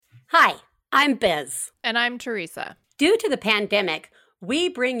Hi, I'm Biz. And I'm Teresa. Due to the pandemic, we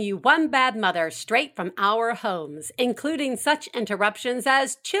bring you One Bad Mother straight from our homes, including such interruptions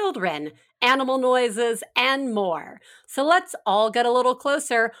as children, animal noises, and more. So let's all get a little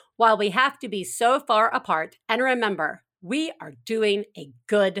closer while we have to be so far apart. And remember, we are doing a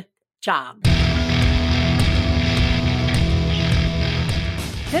good job.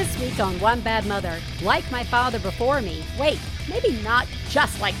 This week on One Bad Mother, like my father before me, wait, maybe not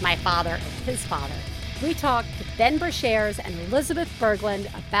just like my father and his father. We talked to Ben Brashares and Elizabeth Berglund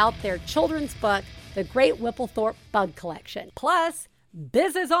about their children's book, The Great Whipplethorpe Bug Collection. Plus,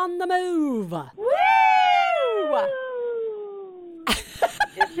 Biz is on the move. Woo!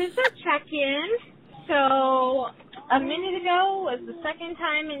 This is a check-in. So, a minute ago was the second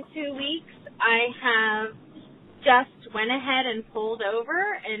time in 2 weeks I have just went ahead and pulled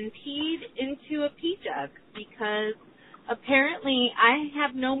over and peed into a pee jug because apparently I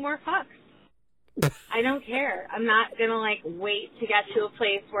have no more fucks. I don't care. I'm not going to, wait to get to a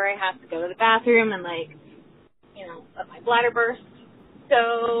place where I have to go to the bathroom and, let my bladder burst.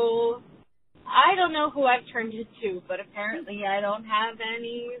 So, I don't know who I've turned it to, but apparently I don't have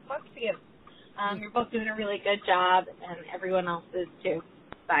any fucks to give. You're both doing a really good job, and everyone else is, too.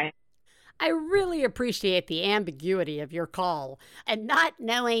 Bye. I really appreciate the ambiguity of your call and not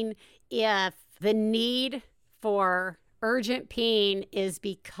knowing if the need for urgent peeing is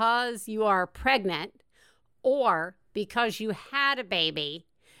because you are pregnant or because you had a baby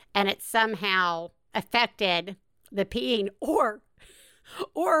and it somehow affected the peeing or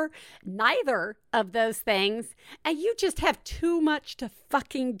neither of those things, and you just have too much to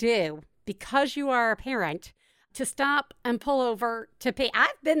fucking do because you are a parent to stop and pull over to pee.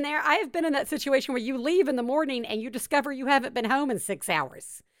 I've been there. I have been in that situation where you leave in the morning and you discover you haven't been home in 6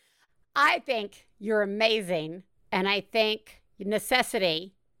 hours. I think you're amazing, and I think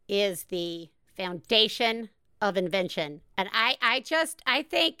necessity is the foundation of invention. And I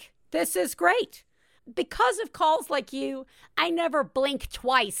think this is great. Because of calls like you, I never blink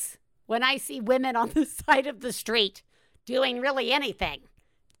twice when I see women on the side of the street doing really anything.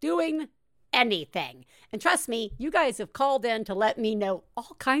 And trust me, you guys have called in to let me know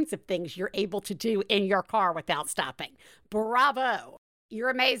all kinds of things you're able to do in your car without stopping. Bravo. You're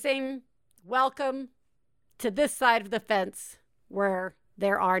amazing. Welcome to this side of the fence where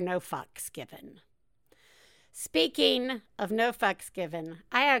there are no fucks given. Speaking of no fucks given,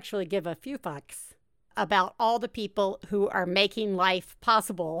 I actually give a few fucks about all the people who are making life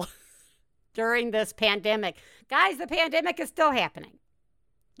possible during this pandemic. Guys, the pandemic is still happening.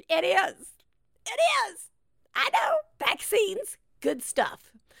 It is. I know. Vaccines, good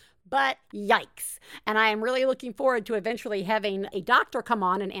stuff. But yikes. And I am really looking forward to eventually having a doctor come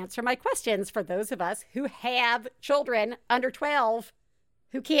on and answer my questions for those of us who have children under 12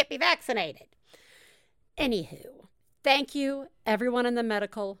 who can't be vaccinated. Anywho, thank you, everyone in the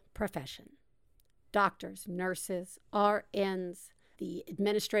medical profession. Doctors, nurses, RNs, the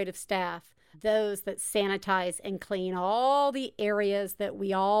administrative staff, those that sanitize and clean all the areas that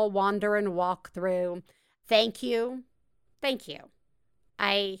we all wander and walk through. Thank you. Thank you.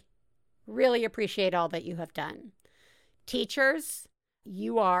 I really appreciate all that you have done. Teachers,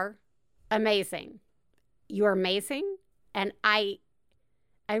 you are amazing. You are amazing. And I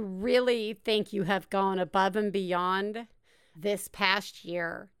really think you have gone above and beyond this past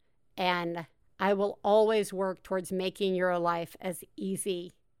year. And I will always work towards making your life as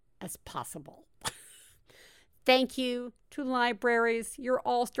easy as possible. Thank you to libraries. You're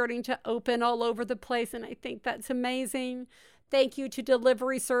all starting to open all over the place, and I think that's amazing. Thank you to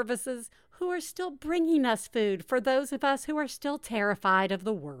delivery services who are still bringing us food for those of us who are still terrified of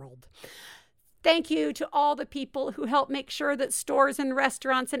the world. Thank you to all the people who help make sure that stores and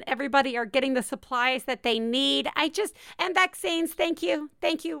restaurants and everybody are getting the supplies that they need. And vaccines, thank you.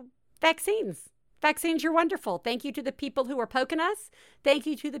 Thank you. Vaccines, you're wonderful. Thank you to the people who are poking us. Thank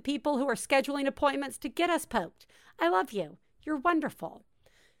you to the people who are scheduling appointments to get us poked. I love you. You're wonderful.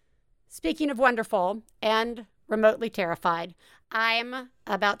 Speaking of wonderful and remotely terrified, I'm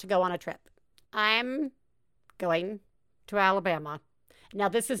about to go on a trip. I'm going to Alabama. Now,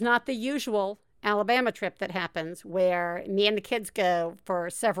 this is not the usual Alabama trip that happens where me and the kids go for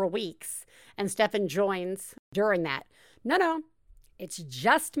several weeks and Stefan joins during that. No, it's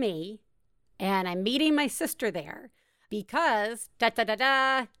just me. And I'm meeting my sister there because,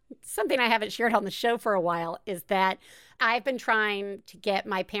 something I haven't shared on the show for a while is that I've been trying to get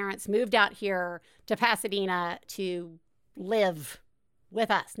my parents moved out here to Pasadena to live with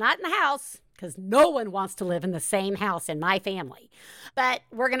us. Not in the house, because no one wants to live in the same house in my family. But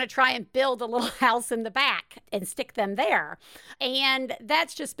we're going to try and build a little house in the back and stick them there. And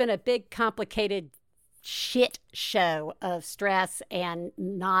that's just been a big, complicated shit show of stress and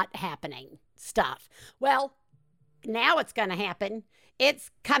not happening stuff. Well, now it's going to happen.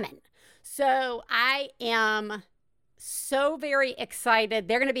 It's coming. So I am so very excited.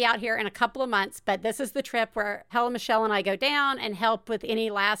 They're going to be out here in a couple of months, but this is the trip where Helen, Michelle, and I go down and help with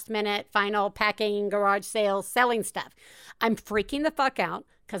any last minute final packing, garage sales, selling stuff. I'm freaking the fuck out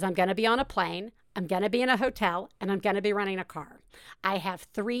because I'm going to be on a plane. I'm going to be in a hotel, and I'm going to be running a car. I have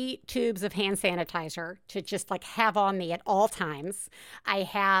 3 tubes of hand sanitizer to just like have on me at all times. I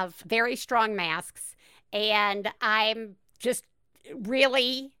have very strong masks, and I'm just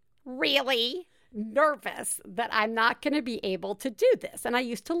really, really nervous that I'm not going to be able to do this. And I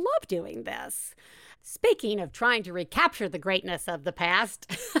used to love doing this. Speaking of trying to recapture the greatness of the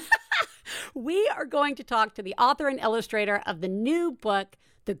past, we are going to talk to the author and illustrator of the new book,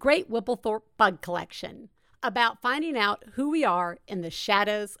 The Great Whipplethorpe Bug Collection, about finding out who we are in the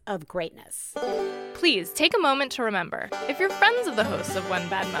shadows of greatness. Please take a moment to remember, if you're friends of the hosts of One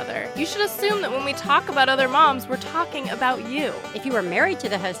Bad Mother, you should assume that when we talk about other moms, we're talking about you. If you are married to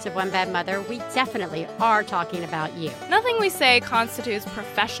the hosts of One Bad Mother, we definitely are talking about you. Nothing we say constitutes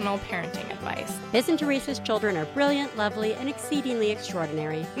professional parenting advice. Biz and Teresa's children are brilliant, lovely, and exceedingly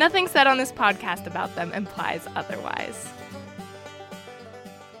extraordinary. Nothing said on this podcast about them implies otherwise.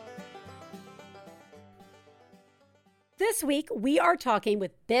 This week, we are talking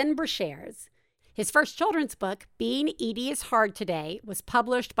with Ben Brashares. His first children's book, Being Edie is Hard Today, was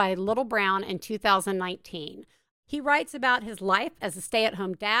published by Little Brown in 2019. He writes about his life as a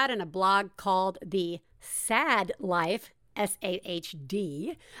stay-at-home dad in a blog called The Sad Life,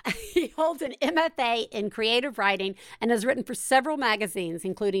 SAHD. He holds an MFA in creative writing and has written for several magazines,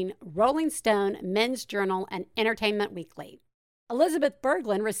 including Rolling Stone, Men's Journal, and Entertainment Weekly. Elizabeth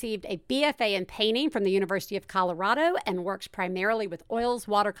Berglund received a BFA in painting from the University of Colorado and works primarily with oils,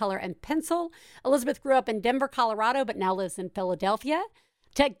 watercolor, and pencil. Elizabeth grew up in Denver, Colorado, but now lives in Philadelphia.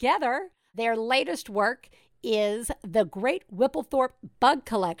 Together, their latest work is The Great Whipplethorpe Bug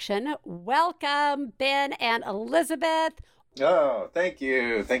Collection. Welcome, Ben and Elizabeth. Oh, thank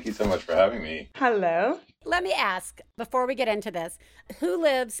you. Thank you so much for having me. Hello. Let me ask, before we get into this, who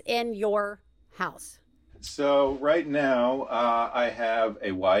lives in your house? So right now, I have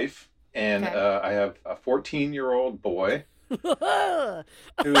a wife, and I have a 14-year-old boy who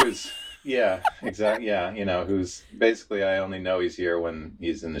is, who's basically, I only know he's here when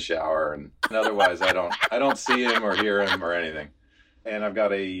he's in the shower, and otherwise I don't see him or hear him or anything. And I've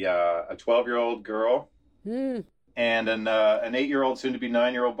got a 12-year-old girl and an 8-year-old, soon to be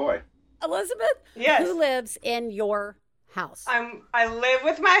 9-year-old boy. Elizabeth? Yes. Who lives in your house? I live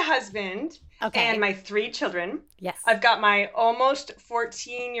with my husband and my 3 children. Yes. I've got my almost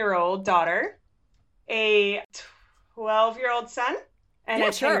 14-year-old daughter, a 12-year-old son, and a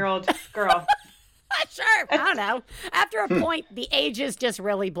 10-year-old girl. Sure. I don't know. After a point, the ages just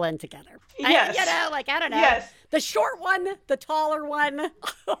really blend together. Yes. I don't know. Yes. The short one, the taller one. That's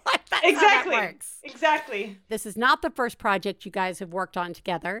exactly. how that works. Exactly. This is not the first project you guys have worked on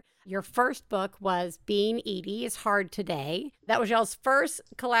together. Your first book was Being Edie is Hard Today. That was y'all's first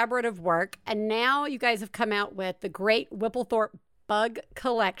collaborative work. And now you guys have come out with The Great Whipplethorpe Bug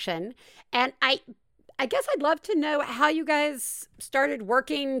Collection. And I guess I'd love to know how you guys started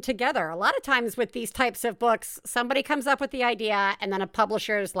working together. A lot of times with these types of books, somebody comes up with the idea and then a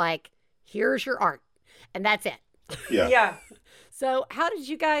publisher is like, here's your art. And that's it. Yeah. So how did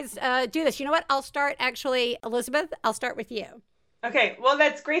you guys do this? You know what? I'll start actually, Elizabeth, I'll start with you. Okay. Well,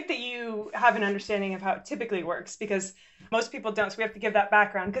 that's great that you have an understanding of how it typically works, because most people don't. So we have to give that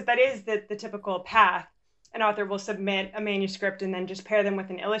background, because that is the typical path. An author will submit a manuscript and then just pair them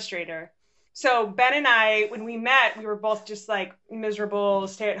with an illustrator. So Ben and I, when we met, we were both just like miserable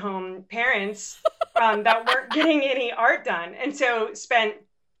stay-at-home parents that weren't getting any art done. And so spent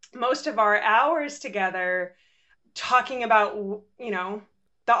most of our hours together talking about,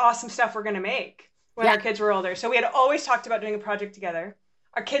 the awesome stuff we're going to make when our kids were older. So we had always talked about doing a project together.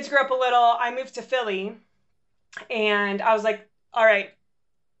 Our kids grew up a little. I moved to Philly and I was like, all right,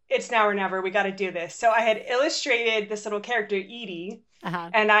 it's now or never. We got to do this. So I had illustrated this little character, Edie,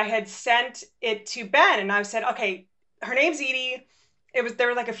 and I had sent it to Ben, and I said, okay, her name's Edie. There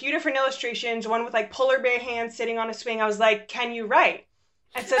were like a few different illustrations, one with like polar bear hands sitting on a swing. I was like, can you write?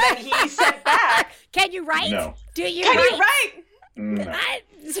 And so then he sent back. Can you write? No. Do you Can write? you write? No.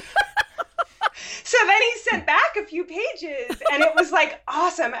 So then he sent back a few pages and it was like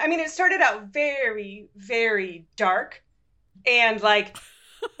awesome. I mean, it started out very, very dark and like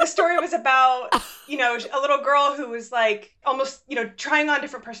The story was about, a little girl who was like almost, trying on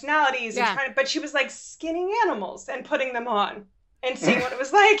different personalities but she was like skinning animals and putting them on and seeing what it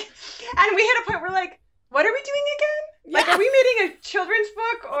was like. And we hit a point where like, what are we doing again? Like, are we reading a children's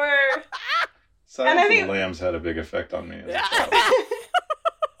book or? Silence of the Lambs had a big effect on me as a child.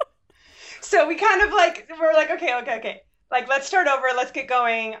 So we kind of we're like, okay. Like, let's start over. Let's get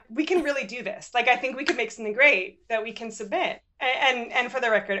going. We can really do this. Like, I think we could make something great that we can submit. And for the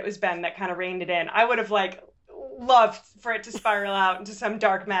record, it was Ben that kind of reined it in. I would have loved for it to spiral out into some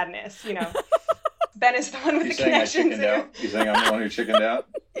dark madness, Ben is the one with the connections. You saying I'm the one who chickened out?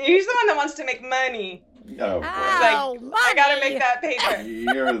 He's the one that wants to make money. Oh, boy. Money. I gotta make that paper.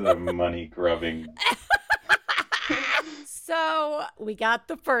 You're the money grubbing. So we got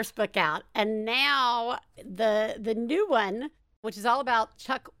the first book out, and now the new one, which is all about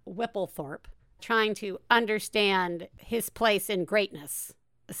Chuck Whipplethorpe trying to understand his place in greatness,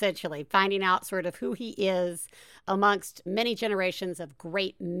 essentially finding out sort of who he is amongst many generations of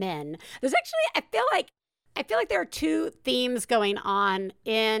great men. There's actually, I feel like there are two themes going on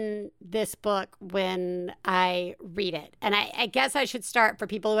in this book when I read it. And I guess I should start, for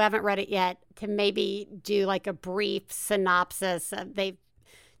people who haven't read it yet, to maybe do like a brief synopsis.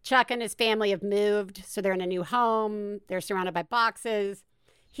 Chuck and his family have moved, so they're in a new home. They're surrounded by boxes.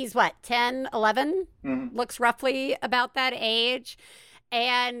 He's 10, 11? Mm-hmm. Looks roughly about that age.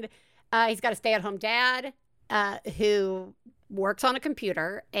 And he's got a stay-at-home dad who works on a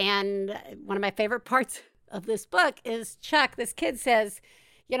computer. And one of my favorite parts of this book is Chuck, this kid, says,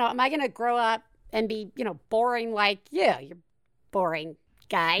 am I going to grow up and be, boring like you? You're boring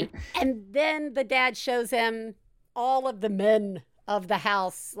guy. And then the dad shows him all of the men of the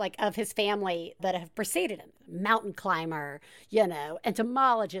house, like of his family that have preceded him. Mountain climber,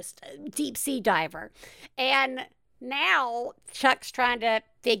 entomologist, deep sea diver. And now Chuck's trying to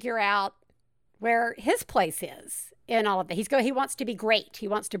figure out where his place is in all of that. He wants to be great. He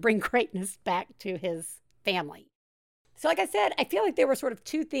wants to bring greatness back to his family. So like I said, I feel like there were sort of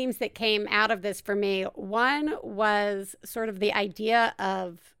two themes that came out of this for me. One was sort of the idea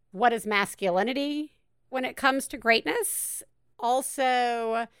of what is masculinity when it comes to greatness.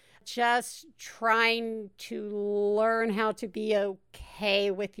 Also, just trying to learn how to be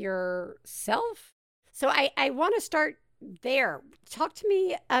okay with yourself. So I want to start there. Talk to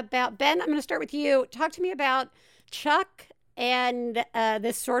me about, Ben, I'm going to start with you. Talk to me about Chuck and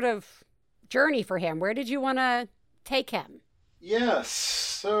this sort of journey for him. Where did you want to take him? Yes.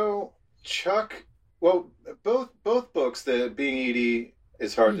 So Chuck, well, both books, the Being Edie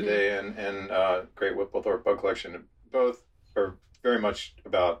is Hard Today and Great Whipplethorpe Bug Collection, both are very much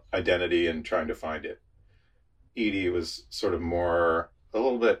about identity and trying to find it. Edie was sort of a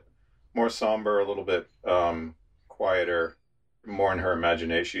little bit more somber, a little bit quieter, more in her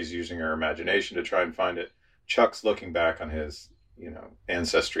imagination. She's using her imagination to try and find it. Chuck's looking back on his,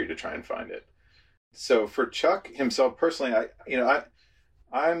 ancestry to try and find it. So for Chuck himself personally,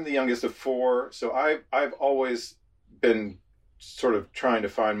 I'm the youngest of four, so I've always been sort of trying to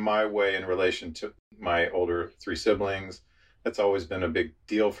find my way in relation to my older three siblings. That's always been a big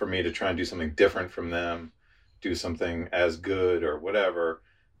deal for me, to try and do something different from them, do something as good or whatever.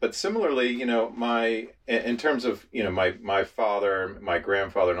 But similarly, in terms of, my father, my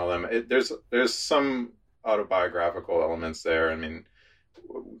grandfather and all them, there's some autobiographical elements there. I mean,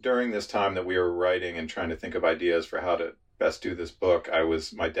 during this time that we were writing and trying to think of ideas for how to best do this book,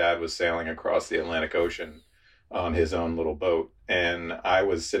 my dad was sailing across the Atlantic Ocean on his own little boat. And I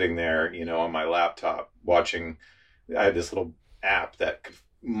was sitting there, on my laptop watching. I had this little app that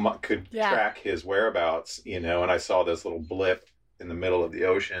could track his whereabouts, and I saw this little blip in the middle of the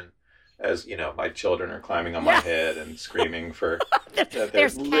ocean as, my children are climbing on my head and screaming for that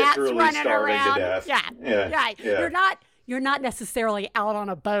there's they're cats literally running starving around. to death. Yeah. You're not necessarily out on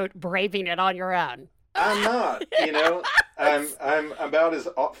a boat braving it on your own. I'm not, I'm about as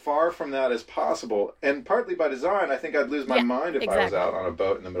far from that as possible. And partly by design, I think I'd lose my mind if I was out on a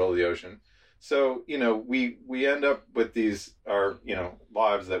boat in the middle of the ocean. So, we end up with our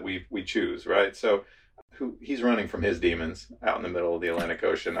lives that we choose, right? So he's running from his demons out in the middle of the Atlantic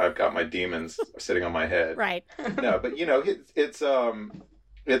Ocean. I've got my demons sitting on my head. Right. No, but it's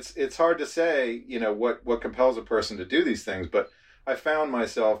hard to say, what compels a person to do these things. But I found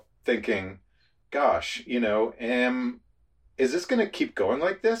myself thinking, gosh, is this going to keep going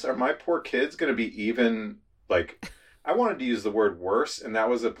like this? Are my poor kids going to be even I wanted to use the word worse, and that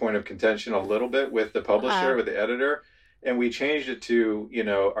was a point of contention a little bit with the publisher, with the editor. And we changed it to,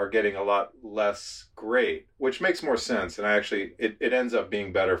 are getting a lot less great, which makes more sense. And it ends up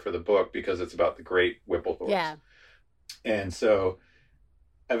being better for the book because it's about the great Whipplethorpes. Yeah. And so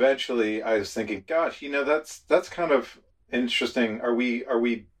eventually I was thinking, gosh, that's kind of interesting. Are we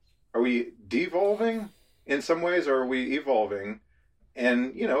devolving in some ways, or are we evolving?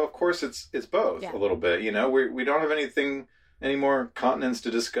 And of course it's both a little bit. We don't have any more continents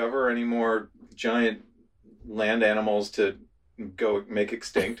to discover, any more giant land animals to go make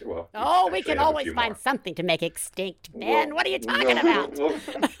extinct. Well, we can always find something to make extinct, Ben. What are you talking about?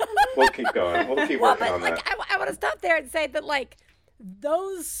 We'll keep going. We'll keep working on that. I want to stop there and say that, like,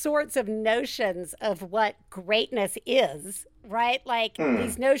 those sorts of notions of what greatness is, right? Like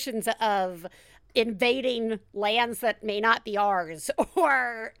these notions of invading lands that may not be ours,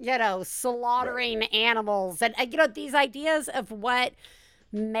 or, slaughtering animals, and, these ideas of what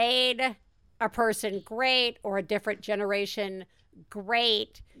made a person great or a different generation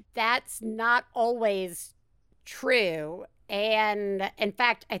great, that's not always true. And in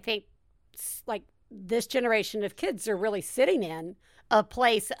fact, I think, like, this generation of kids are really sitting in a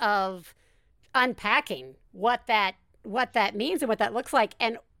place of unpacking what that means and what that looks like.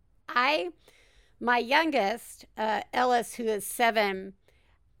 And my youngest, Ellis, who is 7,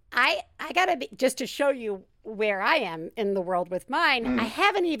 I gotta be, just to show you where I am in the world with mine, I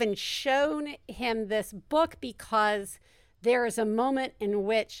haven't even shown him this book because there is a moment in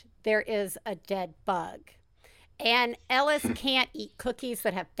which there is a dead bug. And Ellis can't eat cookies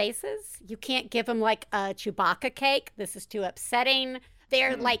that have faces. You can't give him, like, a Chewbacca cake. This is too upsetting.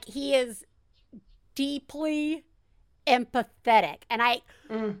 They're like, he is deeply empathetic.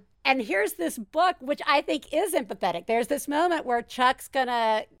 And here's this book, which I think is empathetic. There's this moment where Chuck's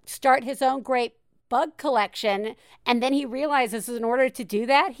gonna start his own great bug collection, and then he realizes in order to do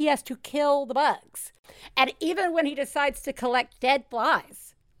that, he has to kill the bugs. And even when he decides to collect dead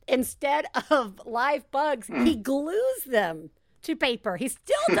flies instead of live bugs, he glues them to paper. He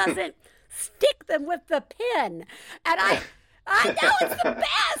still doesn't stick them with the pen. And I know, it's the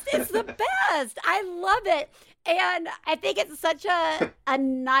best. It's the best. I love it. And I think it's such a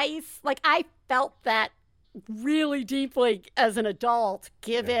nice, like, I felt that really deeply as an adult,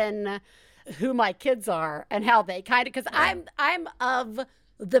 given who my kids are and how they kind of, because I'm of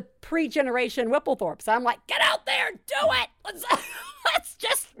the pre-generation Whipplethorpes. I'm like, get out there, do it. Let's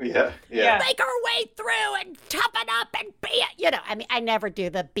just make our way through and toughen up and be it. I mean, I never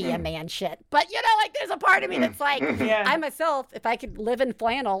do the be a man shit, but like, there's a part of me that's like, I myself, if I could live in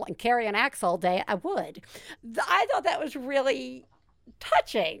flannel and carry an axe all day, I would. I thought that was really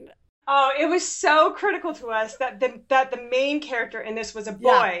touching. Oh, it was so critical to us that the main character in this was a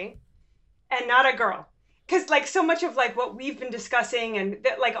boy and not a girl. Because, like, so much of, like, what we've been discussing and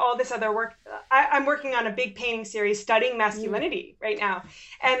like all this other work, I'm working on a big painting series studying masculinity right now.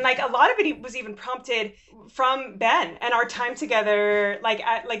 And, like, a lot of it was even prompted from Ben and our time together, like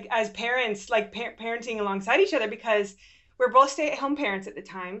as parents, like parenting alongside each other, because we're both stay-at-home parents at the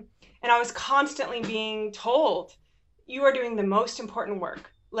time. And I was constantly being told, you are doing the most important work.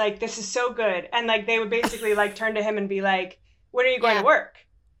 Like, this is so good. And, like, they would basically, like, turn to him and be like, when are you going to work?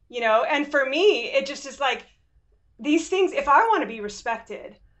 And for me, it just is like, these things, if I want to be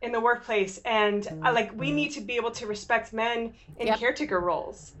respected in the workplace, and we need to be able to respect men in caretaker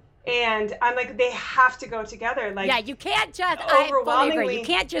roles. And I'm like, they have to go together. Like, you can't just, overwhelmingly, you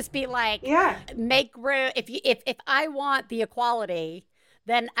can't just be like, make room. If I want the equality,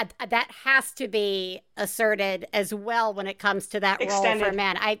 then that has to be asserted as well when it comes to that role for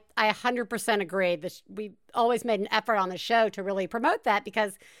men. I 100% agree. We always made an effort on the show to really promote that,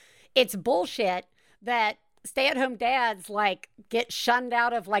 because it's bullshit that stay-at-home dads, like, get shunned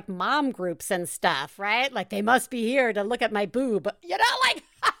out of, like, mom groups and stuff, right? Like, they must be here to look at my boob. Like,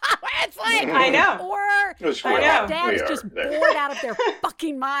 it's like, I know. Or that dad is just bored out of their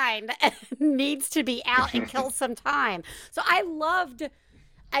fucking mind and needs to be out and kill some time. So I loved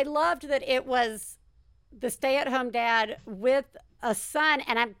that it was the stay-at-home dad with a son.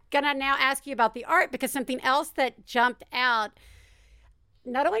 And I'm going to now ask you about the art, because something else that jumped out,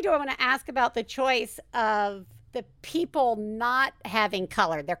 not only do I want to ask about the choice of the people not having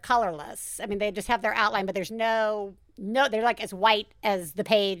color, they're colorless. I mean, they just have their outline, but there's no, they're like as white as the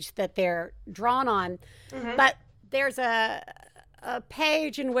page that they're drawn on. Mm-hmm. But there's a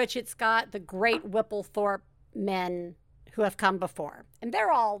page in which it's got the great Whipplethorpe men who have come before. And they're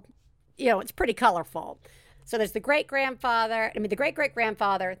all, it's pretty colorful. So there's the great-grandfather, the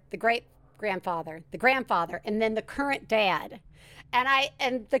great-great-grandfather, the great-grandfather, the grandfather, and then the current dad.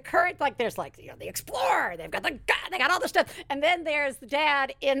 And the current, like, there's, like, the explorer, they got all this stuff. And then there's the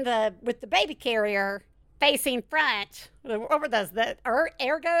dad with the baby carrier facing front. What were those? The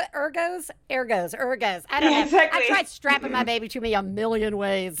ergos? I don't know. Exactly. I tried strapping my baby to me a million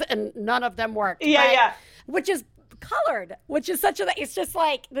ways, and none of them worked. Yeah. Which is colored, which is it's just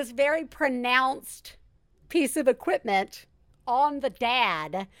like this very pronounced piece of equipment on the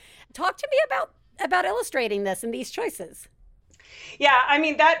dad. Talk to me about illustrating this and these choices. Yeah, I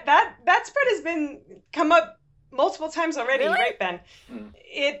mean that spread has come up multiple times already, really? Right, Ben?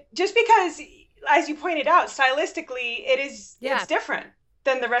 It just because, as you pointed out, stylistically it's different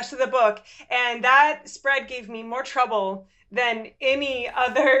than the rest of the book, and that spread gave me more trouble than any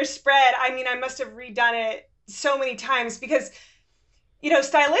other spread. I mean, I must have redone it so many times because,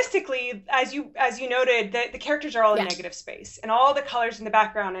 stylistically, as you noted, the characters are all in negative space, and all the colors in the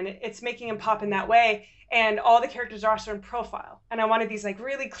background, and it's making them pop in that way. And all the characters are also in profile. And I wanted these like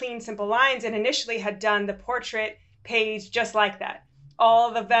really clean, simple lines, and initially had done the portrait page just like that.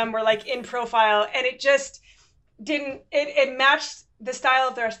 All of them were like in profile, and it just didn't, it matched the style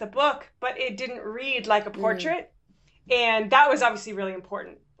of the rest of the book, but it didn't read like a portrait. And that was obviously really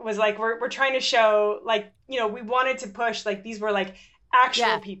important. It was like, we're trying to show like, we wanted to push, like these were like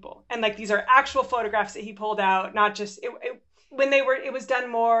actual people. And like, these are actual photographs that he pulled out, not just, when it was done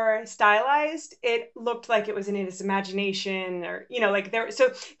more stylized, it looked like it was in his imagination, or, like there.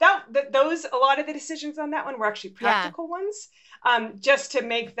 So a lot of the decisions on that one were actually practical ones, just to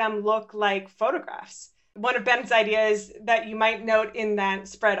make them look like photographs. One of Ben's ideas that you might note in that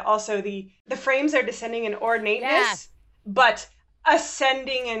spread, also the frames are descending in ornateness, but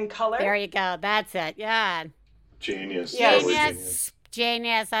ascending in color. There you go. That's it. Yeah. Genius. Yes.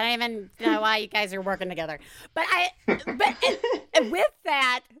 Genius. I don't even know why you guys are working together. But with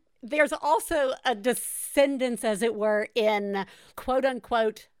that, there's also a descendance, as it were, in quote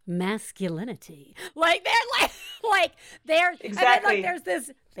unquote masculinity. Like they're exactly. And then,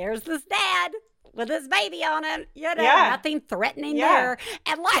 there's this dad with his baby on it, nothing threatening there.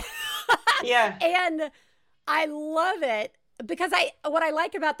 And and I love it because what I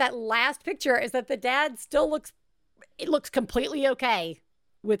like about that last picture is that the dad still looks completely okay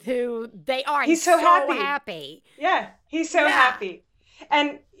with who they are. He's so happy. Yeah, he's so happy.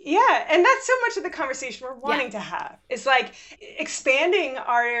 And that's so much of the conversation we're wanting to have. It's like expanding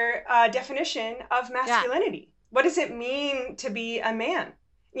our definition of masculinity. Yeah. What does it mean to be a man?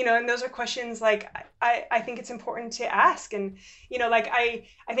 And those are questions like I think it's important to ask. And, I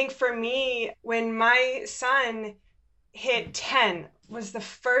think for me, when my son hit 10 was the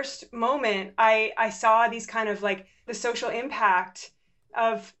first moment I saw these kind of like the social impact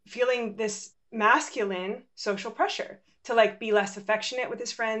of feeling this masculine social pressure to like be less affectionate with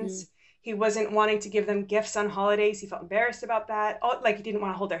his friends. He wasn't wanting to give them gifts on holidays. He felt embarrassed about that. Like he didn't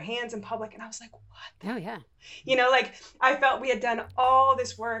want to hold their hands in public. And I was like, what? Oh, yeah. I felt we had done all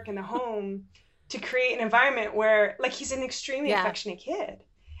this work in the home to create an environment where like he's an extremely affectionate kid.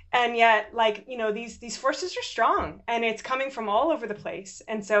 And yet, like, these forces are strong and it's coming from all over the place.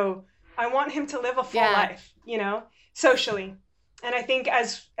 And so I want him to live a full life, socially. And I think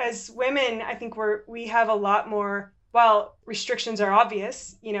as women, I think we have a lot more, while restrictions are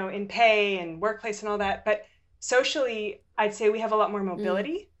obvious, in pay and workplace and all that, but socially, I'd say we have a lot more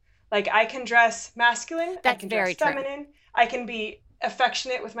mobility. Like I can dress masculine, I can dress feminine, I can be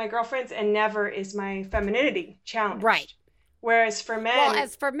affectionate with my girlfriends, and never is my femininity challenged. Right. Whereas for men...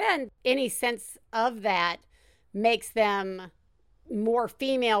 Well, any sense of that makes them more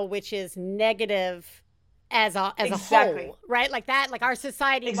female, which is negative as a whole, right? Like that, like our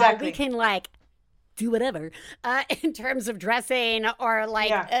society, while we can like do whatever in terms of dressing or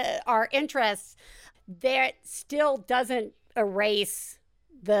like our interests, that still doesn't erase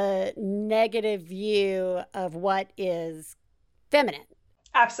the negative view of what is feminine.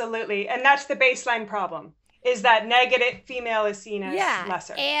 Absolutely. And that's the baseline problem, is that negative female is seen as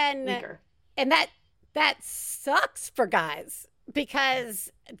lesser, weaker. And that sucks for guys,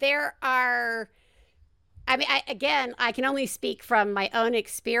 because there are, I can only speak from my own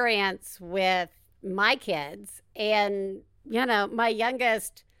experience with my kids, and my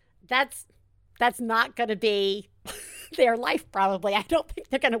youngest, that's not going to be their life probably. I don't think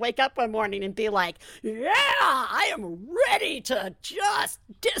they're going to wake up one morning and be like, yeah, I am ready to just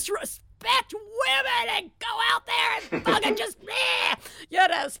disrespect women and go out there and fucking just,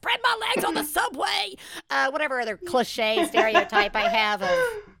 spread my legs on the subway. Whatever other cliche stereotype I have of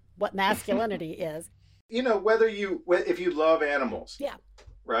what masculinity is. If you love animals. Yeah.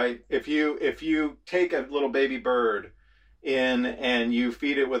 Right? If you take a little baby bird in and you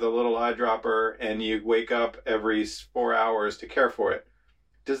feed it with a little eyedropper and you wake up every 4 hours to care for it,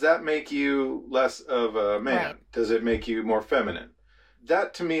 does that make you less of a man? Right. Does it make you more feminine?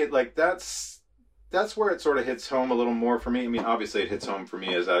 That to me, like that's where it sort of hits home a little more for me. I mean, obviously it hits home for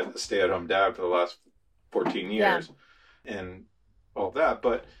me as a stay-at-home dad for the last 14 years and all that.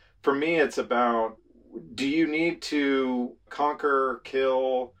 But for me, it's about do you need to conquer,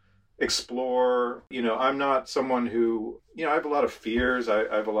 kill, explore? I'm not someone who, I have a lot of fears.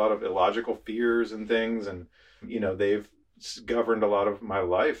 I have a lot of illogical fears and things. And, they've governed a lot of my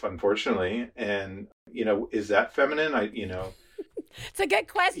life, unfortunately. And, is that feminine? It's a good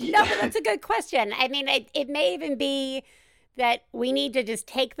question. Yeah. No, but that's a good question. I mean, it may even be that we need to just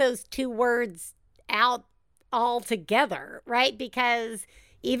take those two words out altogether, right? Because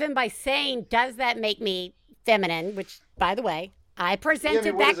even by saying, does that make me feminine? Which, by the way, I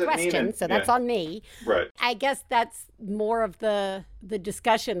presented that question, so that's on me. Right. I guess that's more of the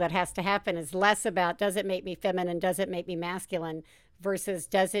discussion that has to happen, is less about does it make me feminine, does it make me masculine, versus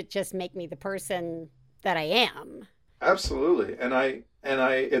does it just make me the person that I am? Absolutely. And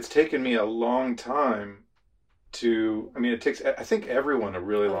it's taken me a long time it takes, I think, everyone a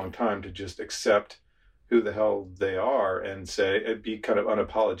really long time to just accept who the hell they are and be kind of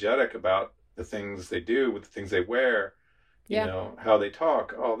unapologetic about the things they do, with the things they wear, how they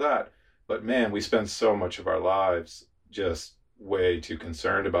talk, all that. But man, we spend so much of our lives just way too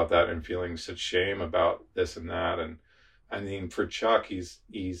concerned about that and feeling such shame about this and that. And I mean, for Chuck, he's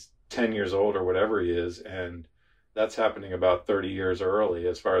 10 years old or whatever he is, and that's happening about 30 years early,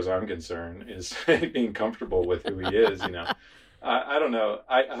 as far as I'm concerned, is being comfortable with who he is, I don't know.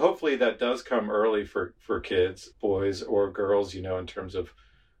 Hopefully that does come early for kids, boys or girls, in terms of,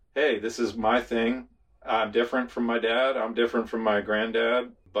 hey, this is my thing. I'm different from my dad. I'm different from my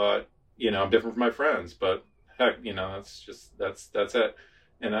granddad, but, I'm different from my friends. But heck, that's it.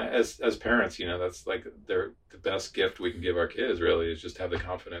 And as parents, that's like the best gift we can give our kids, really, is just have the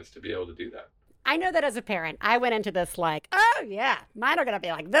confidence to be able to do that. I know that as a parent, I went into this like, oh yeah, mine are going to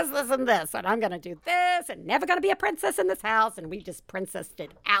be like this, and this, and I'm going to do this, and never going to be a princess in this house, and we just princessed it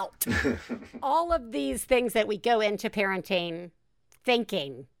out. All of these things that we go into parenting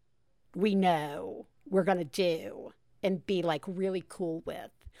thinking we know we're going to do and be like really cool with.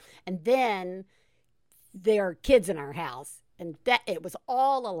 And then there are kids in our house, and that it was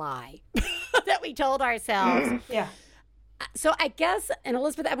all a lie that we told ourselves. Yeah. So I guess, and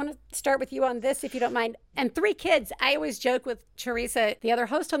Elizabeth, I want to start with you on this, if you don't mind. And 3 kids. I always joke with Teresa, the other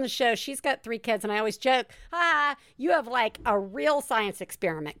host on the show. She's got 3 kids, and I always joke, you have like a real science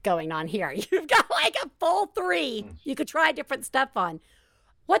experiment going on here. You've got like a full 3 you could try different stuff on.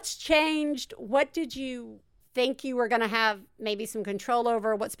 What's changed? What did you think you were going to have maybe some control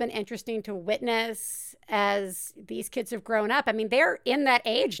over? What's been interesting to witness as these kids have grown up? I mean, they're in that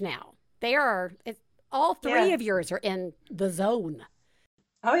age now. They are... All 3 of yours are in the zone.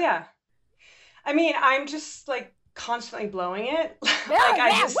 Oh, yeah. I mean, I'm just like constantly blowing it.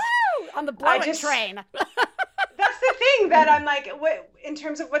 Woo! On the blowing train. That's the thing that I'm like, in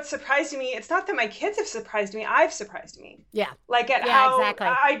terms of what surprised me, it's not that my kids have surprised me, I've surprised me. Yeah. Like how exactly.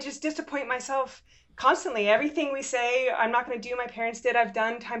 I just disappoint myself constantly. Everything we say, I'm not going to do, my parents did, I've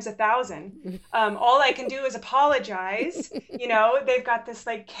done times 1,000. All I can do is apologize. They've got this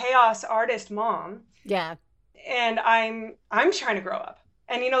like chaos artist mom. Yeah. And I'm trying to grow up.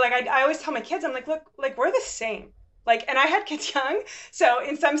 And, I always tell my kids, I'm like, look, like, we're the same. Like, and I had kids young. So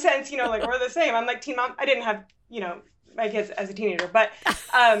in some sense, like, we're the same. I'm like teen mom. I didn't have, my kids as a teenager, but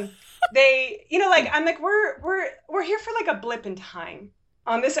they, I'm like, we're here for like a blip in time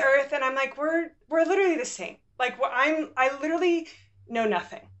on this earth. And I'm like, we're literally the same. Like, I literally know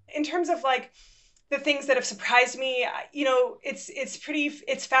nothing in terms of like, the things that have surprised me,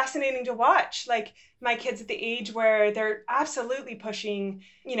 it's fascinating to watch. Like my kids at the age where they're absolutely pushing,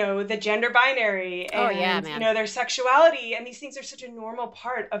 the gender binary and, their sexuality. And these things are such a normal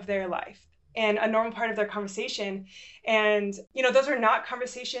part of their life and a normal part of their conversation. And, those are not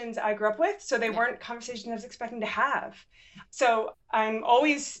conversations I grew up with. So they weren't conversations I was expecting to have. So I'm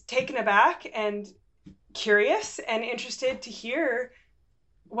always taken aback and curious and interested to hear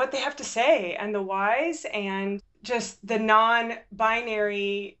what they have to say and the whys, and just the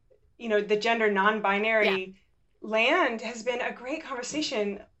non-binary, the gender non-binary land has been a great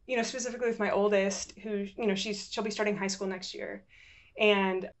conversation, specifically with my oldest, who, she'll be starting high school next year.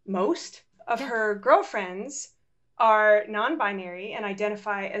 And most of her girlfriends are non-binary and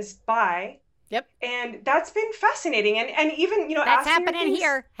identify as bi. Yep. And that's been fascinating. And even, that's happening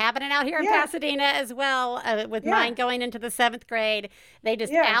out here in Pasadena as well, with mine going into the 7th grade. They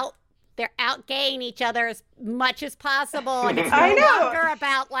just they're outgaying each other as much as possible. And it's no longer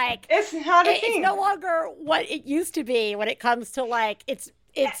about like, it's not a thing. It's no longer what it used to be when it comes to like, it's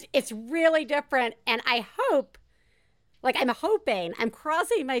really different. And I'm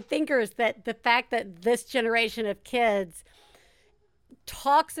crossing my fingers that the fact that this generation of kids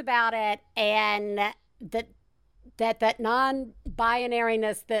talks about it, and that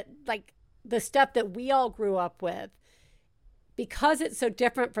non-binariness, that like the stuff that we all grew up with, because it's so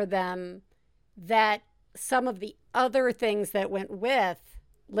different for them, that some of the other things that went with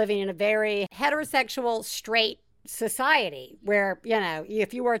living in a very heterosexual, straight society where, you know,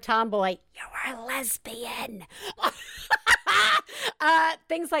 if you were a tomboy, you were a lesbian.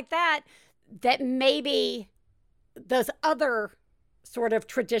 Things like that, that maybe those other sort of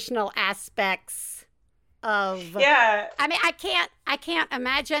traditional aspects of... Yeah. I mean, I can't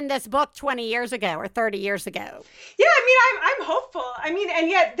imagine this book 20 years ago or 30 years ago. Yeah, I mean, I'm hopeful. I mean, and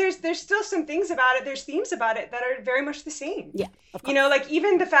yet there's still some things about it, there's themes about it that are very much the same. Yeah, of course. You know, like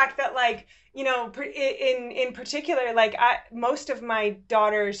even the fact that, like, you know, in particular, like most of my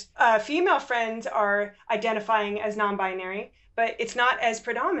daughter's female friends are identifying as non-binary, but it's not as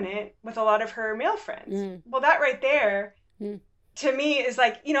predominant with a lot of her male friends. Well, that right there, to me, is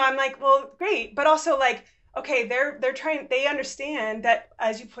like, you know, I'm like, well, great. But also, like, okay, they understand that,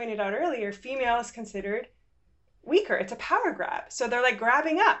 as you pointed out earlier, female is considered weaker. It's a power grab. So they're like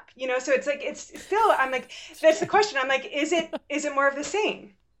grabbing up, you know, so it's like, it's still, I'm like, that's the question. I'm like, is it more of the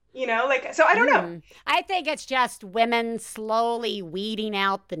same? You know, like, so I don't know. I think it's just women slowly weeding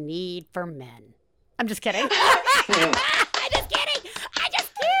out the need for men. I'm just kidding. I'm just kidding.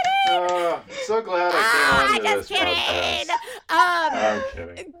 So glad I came on to this kidding. podcast. I'm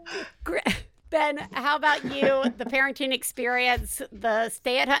kidding. Ben, how about you? The parenting experience, the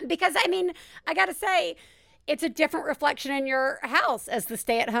stay-at-home, because I mean, I got to say, it's a different reflection in your house as the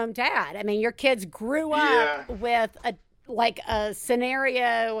stay-at-home dad. I mean, your kids grew up with a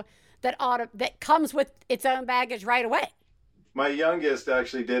scenario that comes with its own baggage right away. My youngest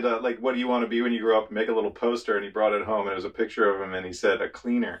actually did like, what do you want to be when you grow up? Make a little poster, and he brought it home, and it was a picture of him, and he said a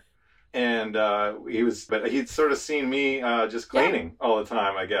cleaner. And he'd sort of seen me just cleaning all the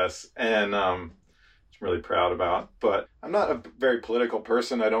time, I guess, and I'm really proud about. But I'm not a very political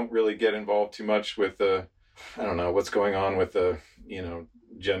person. I don't really get involved too much with I don't know what's going on with the, you know,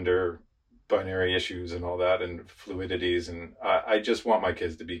 gender binary issues and all that, and fluidities, and I just want my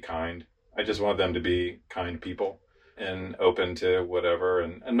kids to be kind. I just want them to be kind people and open to whatever.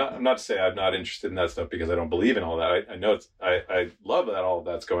 And I'm not to say I'm not interested in that stuff, because I don't believe in all that. I know I love that all of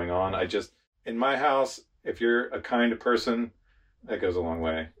that's going on. I just, in my house, if you're a kind person, that goes a long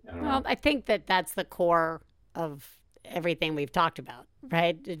way. I think that's the core of everything we've talked about,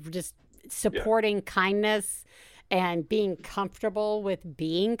 right? Just supporting kindness and being comfortable with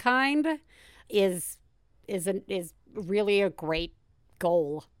being kind is really a great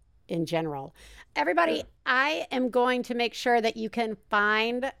goal in general. Everybody, I am going to make sure that you can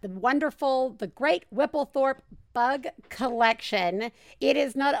find the great Whipplethorpe Bug Collection. It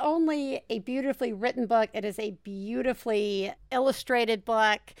is not only a beautifully written book, it is a beautifully illustrated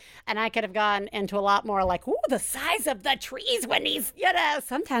book. And I could have gone into a lot more, like, ooh, the size of the trees when he's, you know,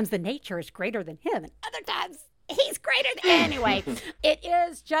 sometimes the nature is greater than him, and other times he's greater than... Anyway, it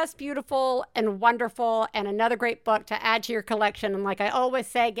is just beautiful and wonderful, and another great book to add to your collection. And like I always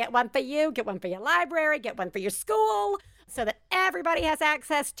say, get one for you, get one for your library, get one for your school, so that everybody has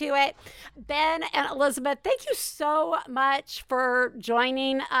access to it. Ben and Elizabeth, thank you so much for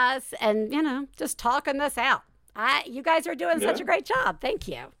joining us and, you know, just talking this out. You guys are doing such a great job. Thank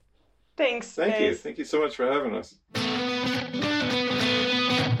you. Thanks. Thank you. Thank you so much for having us.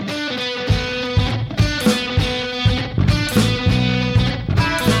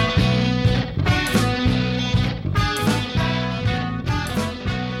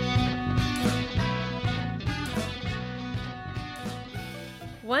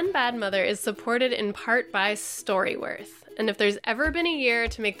 One Bad Mother is supported in part by Storyworth. And if there's ever been a year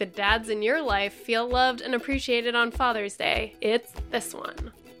to make the dads in your life feel loved and appreciated on Father's Day, it's this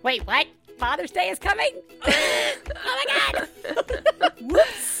one. Wait, what? Father's Day is coming? Oh my God!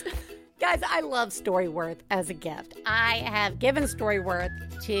 Whoops! Guys, I love Storyworth as a gift. I have given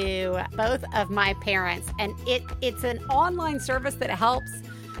Storyworth to both of my parents, and it's an online service that helps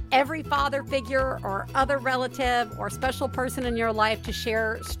every father figure or other relative or special person in your life to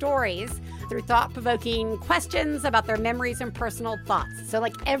share stories through thought-provoking questions about their memories and personal thoughts. So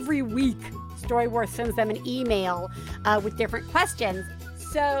like every week, Storyworth sends them an email with different questions.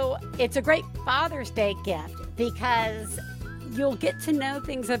 So it's a great Father's Day gift because you'll get to know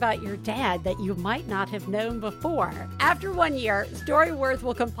things about your dad that you might not have known before. After 1 year, Storyworth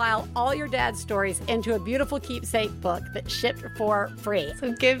will compile all your dad's stories into a beautiful keepsake book that's shipped for free.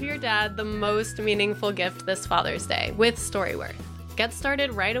 So give your dad the most meaningful gift this Father's Day with Storyworth. Get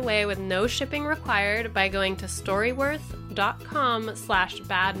started right away with no shipping required by going to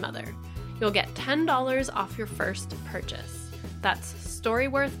storyworth.com/badmother. You'll get $10 off your first purchase. That's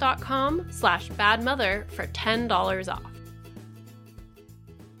storyworth.com/badmother for $10 off.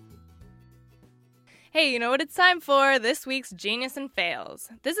 Hey, you know what it's time for? This week's Genius and Fails.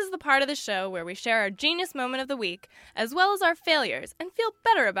 This is the part of the show where we share our genius moment of the week, as well as our failures, and feel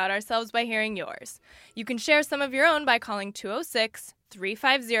better about ourselves by hearing yours. You can share some of your own by calling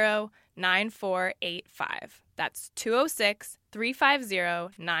 206-350-9485. That's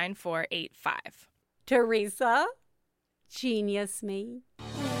 206-350-9485. Teresa, genius me.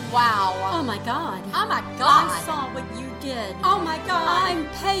 Wow. Oh my God. Oh my God. I saw what you did. Oh my God. I'm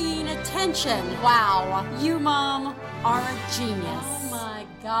paying attention. Wow. You, Mom, are a genius. Oh my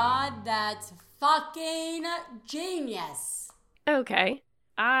God, that's fucking genius. Okay.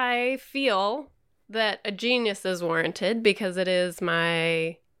 I feel that a genius is warranted because it is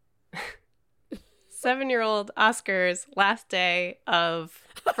my 7-year-old Oscar's last day of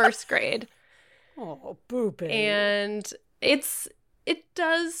first grade. Oh, boo-boo. And it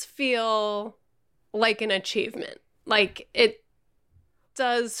does feel like an achievement. Like, it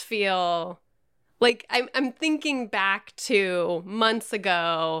does feel like I'm thinking back to months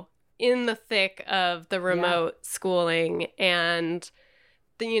ago in the thick of the remote schooling and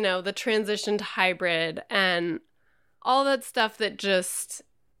the transition to hybrid and all that stuff that just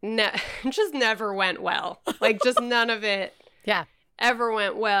never went well. Like, just none of it ever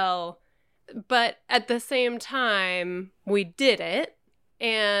went well. But at the same time, we did it.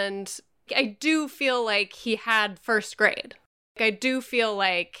 And I do feel like he had first grade. I do feel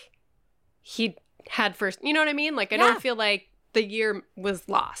like he had first, you know what I mean? Like, I don't feel like the year was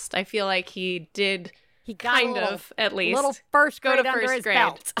lost. I feel like he did kind of, at least, little first grade go to under first his grade.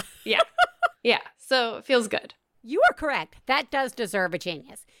 belt. Yeah. So it feels good. You are correct. That does deserve a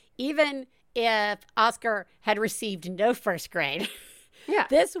genius. Even if Oscar had received no first grade. Yeah.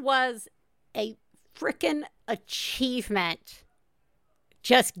 This was a frickin' achievement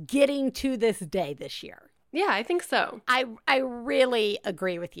just getting to this day this year. Yeah, I think so. I really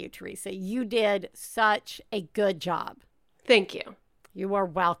agree with you, Teresa. You did such a good job. Thank you. You are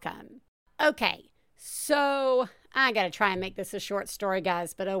welcome. Okay, so I got to try and make this a short story,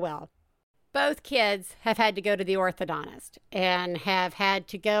 guys, but oh well. Both kids have had to go to the orthodontist and have had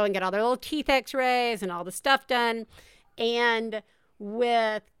to go and get all their little teeth x-rays and all the stuff done. And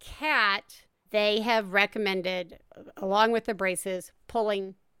with Kat, they have recommended, along with the braces,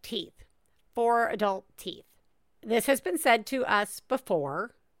 pulling teeth, 4 adult teeth. This has been said to us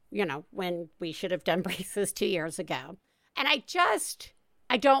before, when we should have done braces 2 years ago. And I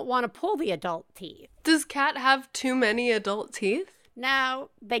don't want to pull the adult teeth. Does Kat have too many adult teeth? No,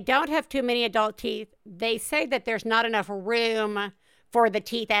 they don't have too many adult teeth. They say that there's not enough room for the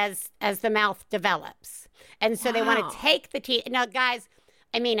teeth as the mouth develops. And so they want to take the teeth. Now, guys,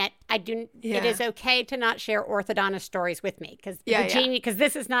 I mean it. It is okay to not share orthodontist stories with me because because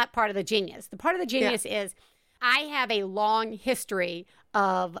this is not part of the genius. The part of the genius is I have a long history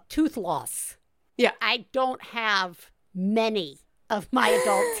of tooth loss. Yeah. I don't have many of my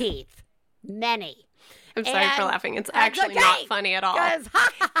adult teeth. Many. I'm sorry for laughing. It's actually not funny at all.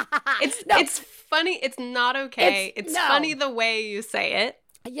 It's funny. It's not okay. It's funny the way you say it.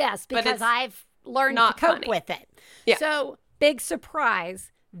 Yes, because I've learned to cope with it. Yeah. So, big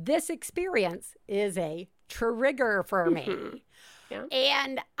surprise, this experience is a trigger for me. Yeah.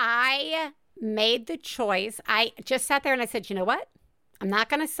 And I made the choice. I just sat there and I said, you know what? I'm not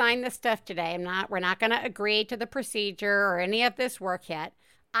going to sign this stuff today. We're not going to agree to the procedure or any of this work yet.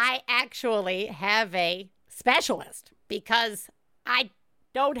 I actually have a specialist because I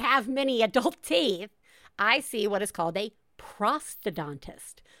don't have many adult teeth. I see what is called a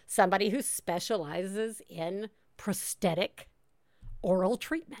prosthodontist, somebody who specializes in prosthetic oral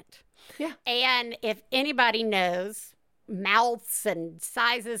treatment. Yeah. And if anybody knows mouths and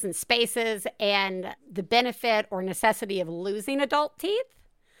sizes and spaces and the benefit or necessity of losing adult teeth,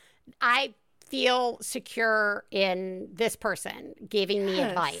 I feel secure in this person giving me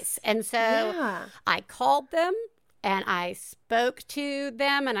advice. And so I called them and I spoke to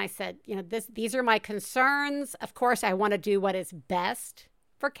them and I said, these are my concerns. Of course, I want to do what is best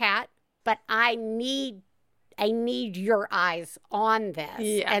for Kat, but I need your eyes on this.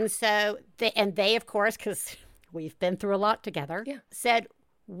 Yeah. And so they, of course, because we've been through a lot together, said,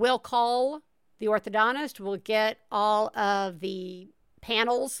 we'll call the orthodontist. We'll get all of the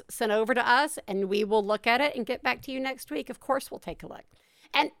panels sent over to us and we will look at it and get back to you next week. Of course, we'll take a look.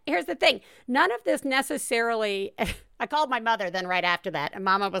 And here's the thing. None of this necessarily, I called my mother then right after that. And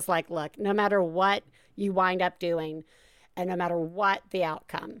Mama was like, look, no matter what you wind up doing and no matter what the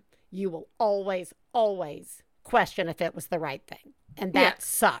outcome, you will always, always question if it was the right thing. And that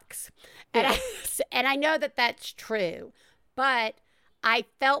sucks. And I know that that's true. But I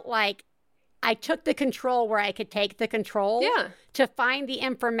felt like I took the control where I could take the control. Yeah. To find the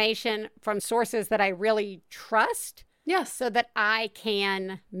information from sources that I really trust. Yes. So that I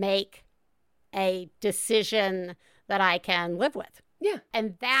can make a decision that I can live with. Yeah.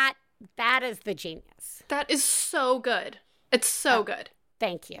 And that is the genius. That is so good. It's so good.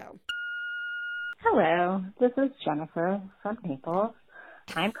 Thank you. Hello, this is Jennifer from Naples.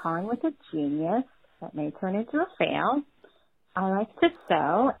 I'm calling with a genius that may turn into a fail. I like to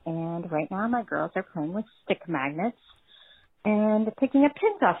sew, and right now my girls are playing with stick magnets and picking up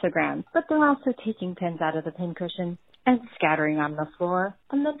pins off the ground, but they're also taking pins out of the pin cushion and scattering on the floor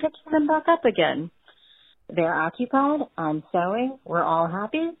and then picking them back up again. They're occupied, I'm sewing, we're all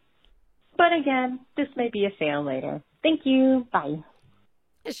happy. But again, this may be a fail later. Thank you, bye.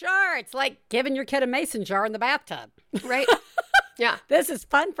 Sure, it's like giving your kid a mason jar in the bathtub. Right? Yeah. This is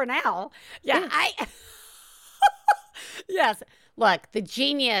fun for now. Yeah, Yes. Look, the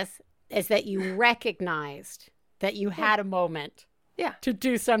genius is that you recognized that you had a moment to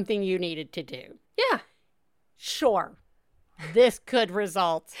do something you needed to do. Yeah. Sure, this could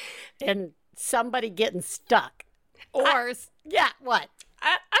result in somebody getting stuck. Or, what?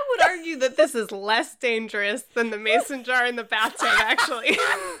 I would argue that this is less dangerous than the mason jar in the bathtub, actually.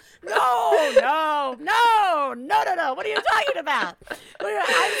 No. What are you talking about?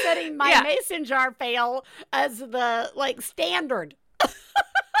 I'm setting my mason jar fail as the, standard.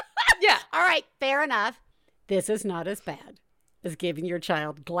 Yeah. All right, fair enough. This is not as bad as giving your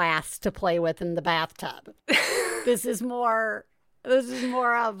child glass to play with in the bathtub. This is more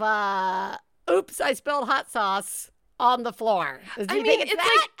of oops, I spilled hot sauce on the floor. Do you think it's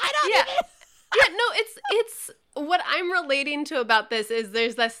that? I don't even... Yeah, no, it's what I'm relating to about this is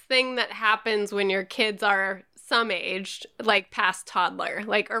there's this thing that happens when your kids are some aged, like past toddler,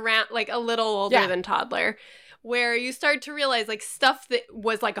 like around, like a little older than toddler, where you start to realize like stuff that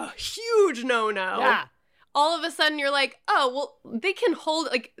was like a huge no-no. Yeah. All of a sudden you're like, oh, well, they can hold,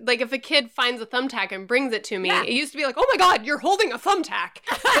 like if a kid finds a thumbtack and brings it to me, it used to be like, oh my God, you're holding a thumbtack.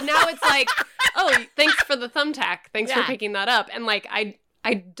 But now it's like, oh, thanks for the thumbtack. Thanks for picking that up. And like, I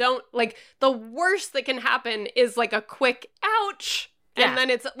don't, like, the worst that can happen is like a quick ouch. Yeah. And then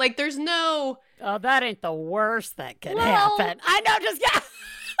it's like, there's no. Oh, that ain't the worst that could happen. I know, just,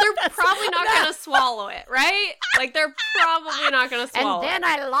 They're probably not going to swallow it, right? Like, they're probably not going to swallow it. And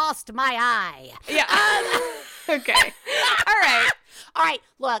then I lost my eye. Yeah. Okay. All right.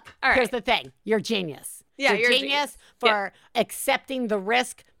 Look, here's the thing. You're genius. Yeah, you're genius for accepting the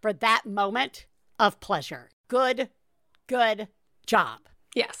risk for that moment of pleasure. Good job.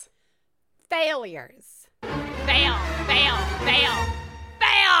 Yes. Failures. Fail.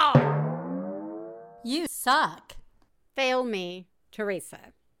 You suck. Fail me,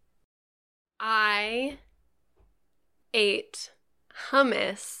 Teresa. I ate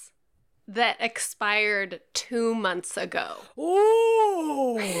hummus that expired 2 months ago.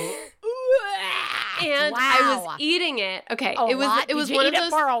 Ooh. And I was eating it. Okay, it was Did one you of eat those it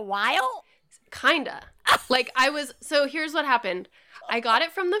for a while? Kinda. So here's what happened. I got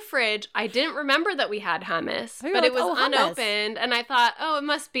it from the fridge. I didn't remember that we had hummus, but it was unopened. And I thought, oh, it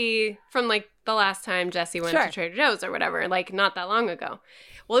must be from like the last time Jesse went to Trader Joe's or whatever, like not that long ago.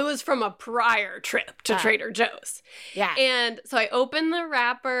 Well, it was from a prior trip to Trader Joe's. Yeah. And so I opened the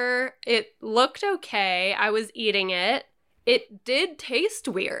wrapper. It looked okay. I was eating it. It did taste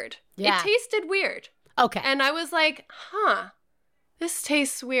weird. Yeah. It tasted weird. Okay. And I was like, this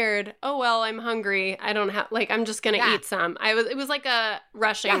tastes weird. Oh, well, I'm hungry. I don't have, I'm just going to eat some. It was like a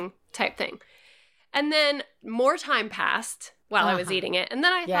rushing type thing. And then more time passed while I was eating it. And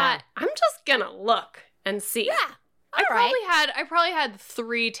then I thought, I'm just going to look and see. Yeah. I probably had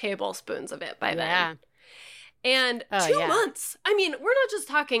 3 tablespoons of it by then. And 2 months. I mean, we're not just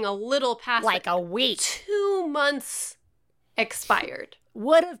talking a little past. Like a week. 2 months expired.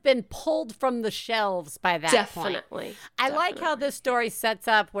 Would have been pulled from the shelves by that point. Definitely. I like how this story sets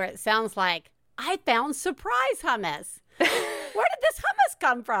up where it sounds like, I found surprise hummus. Where did this hummus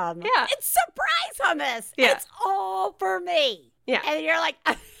come from? Yeah. It's surprise hummus. Yeah. It's all for me. Yeah. And you're like,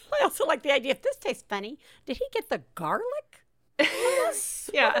 I also like the idea, if this tastes funny, did he get the garlic? What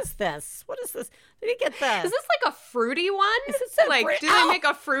is this? What is this? Did he get the... Is this like a fruity one? Is this do they make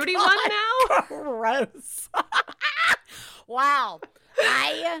a fruity one now? Gross. Wow.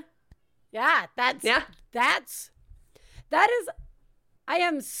 I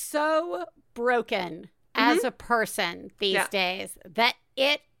am so broken as a person these days that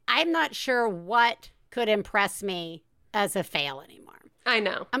I'm not sure what could impress me as a fail anymore. I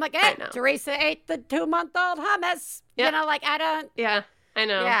know. I'm like, hey, Teresa ate the 2-month-old hummus. Yep. I don't. Yeah, I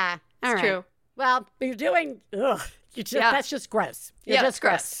know. Yeah. It's true. Well, you're doing That's just gross. You're just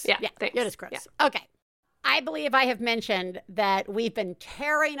gross. Yeah, you're just gross. Yeah. Okay. I believe I have mentioned that we've been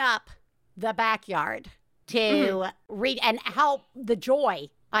tearing up the backyard to read, and how the joy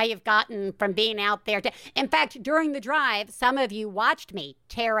I have gotten from being out there. In fact, during the drive, some of you watched me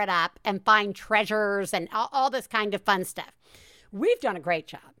tear it up and find treasures and all this kind of fun stuff. We've done a great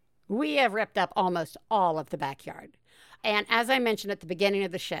job. We have ripped up almost all of the backyard. And as I mentioned at the beginning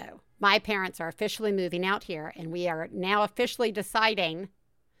of the show, my parents are officially moving out here, and we are now officially deciding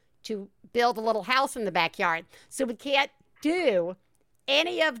to build a little house in the backyard. So we can't do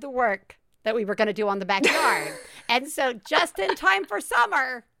any of the work that we were going to do on the backyard. And so just in time for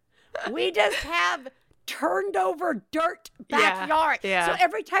summer, we just have turned over dirt backyard. Yeah. So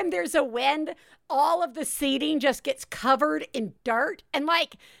every time there's a wind, all of the seating just gets covered in dirt. And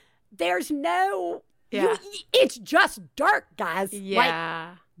like, there's no, it's just dirt, guys.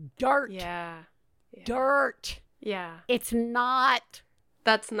 Yeah. Like, dirt. Yeah. Dirt. Yeah. It's not.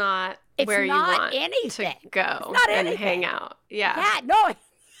 That's not It's where not you want anything. to go It's not and anything. hang out. Yeah. Yeah, no.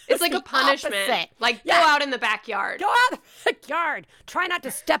 It's like a the punishment. opposite. Like, go out in the backyard. Go out in the backyard. Try not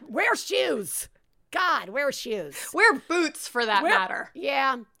to step. Wear shoes. God, wear shoes. Wear boots for that matter.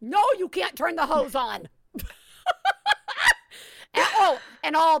 Yeah. No, you can't turn the hose on.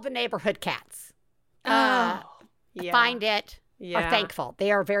 and all the neighborhood cats find it, are thankful.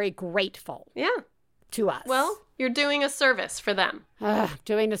 They are very grateful to us. Well, you're doing a service for them.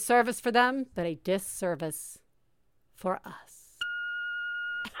 Doing a service for them, but a disservice for us.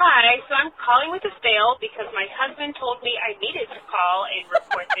 Hi, so I'm calling with a fail because my husband told me I needed to call and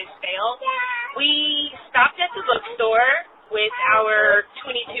report this fail. We stopped at the bookstore with our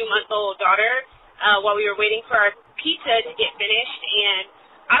 22-month-old daughter while we were waiting for our pizza to get finished, and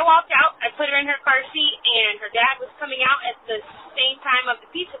I walked out, I put her in her car seat, and her dad was coming out at the same time of the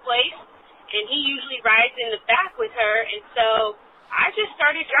pizza place, and he usually rides in the back with her, and so I just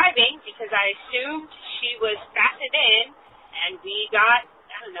started driving because I assumed she was fastened in, and we got,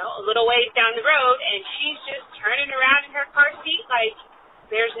 I don't know, a little ways down the road, and she's just turning around in her car seat like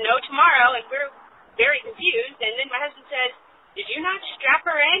there's no tomorrow, and we're very confused. And then my husband says, "Did you not strap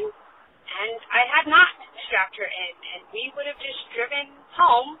her in?" And I had not strapped her in, and we would have just driven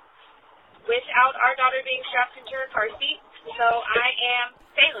home without our daughter being strapped into her car seat. So I am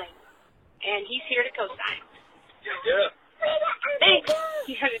failing, and he's here to co-sign. Yeah. Thanks.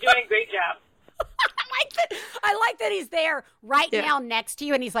 You guys are doing a great job. I like that he's there right now next to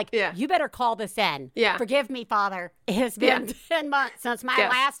you, and he's like, you better call this in. Yeah. Forgive me, Father. It has been 10 months since my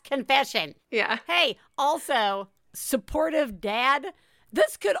last confession. Yeah. Hey, also, supportive dad,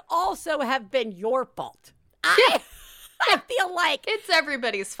 this could also have been your fault. I feel like it's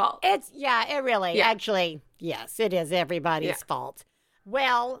everybody's fault. It really, actually, yes, it is everybody's fault.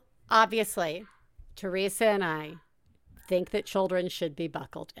 Well, obviously, Teresa and I think that children should be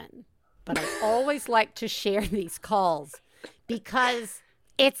buckled in. But I always like to share these calls because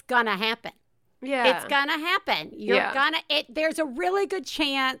it's going to happen. Yeah. It's going to happen. There's a really good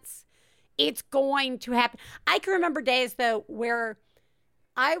chance it's going to happen. I can remember days, though, where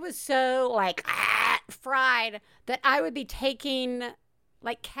I was so, fried that I would be taking,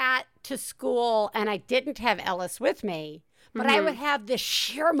 Kat to school, and I didn't have Ellis with me. But I would have this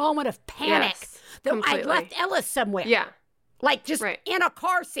sheer moment of panic that I'd left Ellis somewhere. Yeah. In a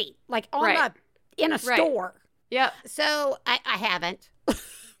car seat, in a store. Yep. So I haven't,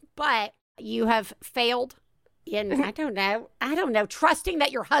 but you have failed in, I don't know, trusting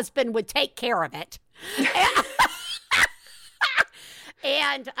that your husband would take care of it.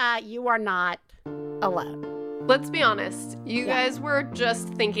 And you are not alone. Let's be honest. You guys were just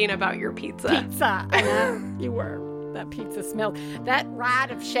thinking about your pizza. I know. You were. That pizza smelled, that ride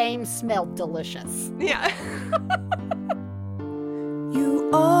of shame smelled delicious. Yeah. You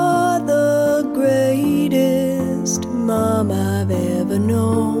are the greatest mom I've ever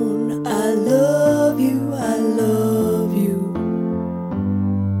known. I love you, I love you.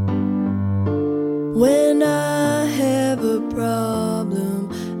 When I have a problem,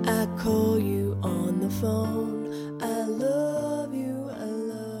 I call you on the phone. I love you, I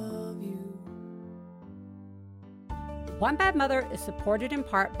love you. One Bad Mother is supported in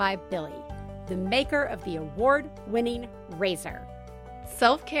part by Billy, the maker of the award-winning razor.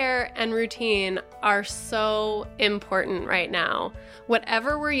 Self-care and routine are so important right now.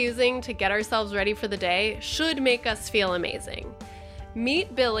 Whatever we're using to get ourselves ready for the day should make us feel amazing.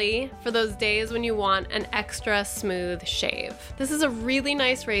 Meet Billy for those days when you want an extra smooth shave. This is a really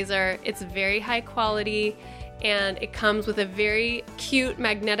nice razor. It's very high quality, and it comes with a very cute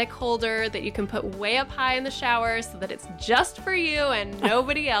magnetic holder that you can put way up high in the shower so that it's just for you and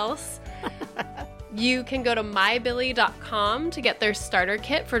nobody else. You can go to mybilly.com to get their starter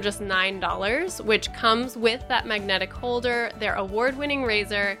kit for just $9, which comes with that magnetic holder, their award-winning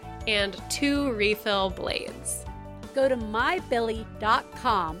razor, and 2 refill blades. Go to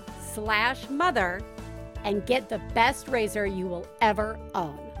mybilly.com/mother and get the best razor you will ever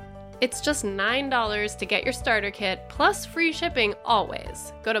own. It's just $9 to get your starter kit, plus free shipping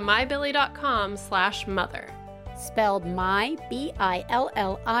always. Go to mybilly.com/mother. Spelled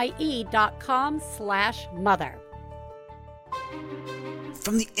mybillie.com/mother.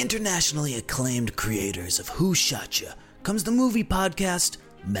 From the internationally acclaimed creators of Who Shot Ya comes the movie podcast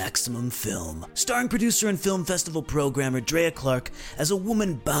Maximum Film, starring producer and film festival programmer Drea Clark as a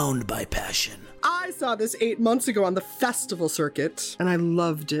woman bound by passion. I saw this 8 months ago on the festival circuit, and I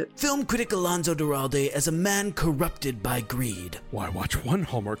loved it. Film critic Alonso Duralde as a man corrupted by greed. Why watch one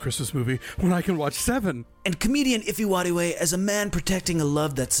Hallmark Christmas movie when I can watch 7? And comedian Ife Wadiwe as a man protecting a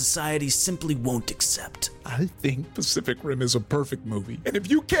love that society simply won't accept. I think Pacific Rim is a perfect movie. And if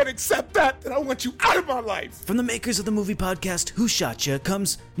you can't accept that, then I want you out of my life. From the makers of the movie podcast Who Shot Ya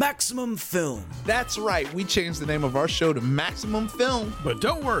comes Maximum Film. That's right. We changed the name of our show to Maximum Film. But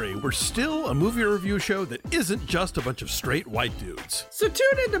don't worry, we're still a movie review show that isn't just a bunch of straight white dudes. So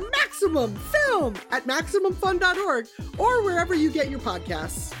tune in to Maximum Film at MaximumFun.org or wherever you get your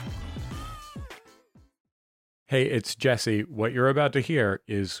podcasts. Hey, it's Jesse. What you're about to hear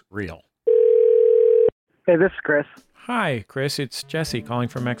is real. Hey, this is Chris. Hi, Chris. It's Jesse calling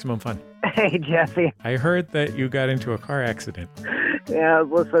from Maximum Fun. Hey, Jesse. I heard that you got into a car accident. Yeah, I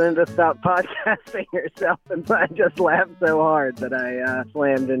was listening to Stop Podcasting Yourself, and I just laughed so hard that I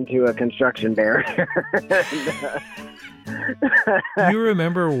slammed into a construction barrier. You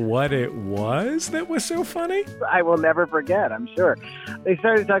remember what it was that was so funny? I will never forget, I'm sure. They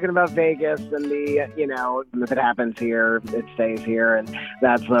started talking about Vegas and the, if it happens here, it stays here, and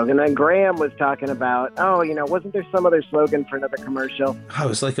that slogan. And Graham was talking about, wasn't there some other slogan for another commercial? Oh, it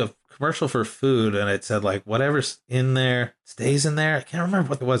was like a commercial for food, and it said, like, whatever's in there stays in there. I can't remember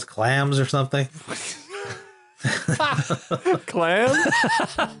what it was, clams or something. Clam?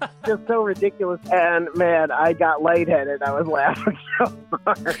 Just so ridiculous. And man, I got lightheaded. I was laughing so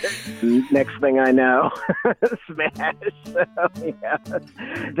hard. Next thing I know, smash. So, yeah.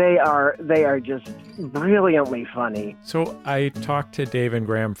 They are just brilliantly funny. So I talked to Dave and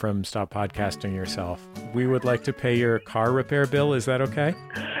Graham from Stop Podcasting Yourself. We would like to pay your car repair bill. Is that okay?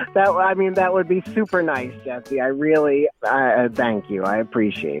 That would be super nice, Jesse. I thank you. I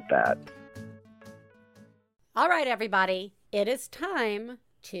appreciate that. All right, everybody, it is time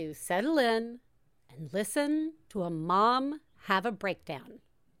to settle in and listen to a mom have a breakdown.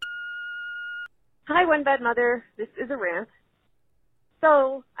 Hi, One Bad Mother. This is a rant.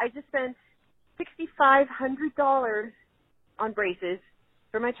 So I just spent $6,500 on braces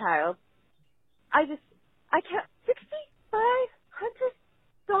for my child. I can't,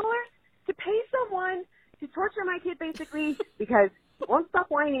 $6,500 to pay someone to torture my kid, basically, because he won't stop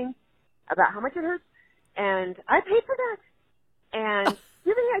whining about how much it hurts. And I paid for that. And do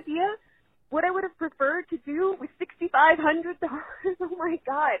you have any idea what I would have preferred to do with $6,500? Oh, my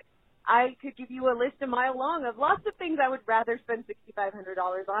God. I could give you a list a mile long of lots of things I would rather spend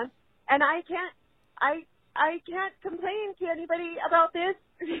 $6,500 on. And I can't complain to anybody about this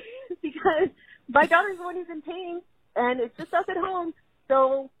because my daughter's the one who's in pain, and it's just us at home.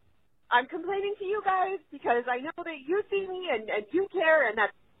 So I'm complaining to you guys because I know that you see me and you care, and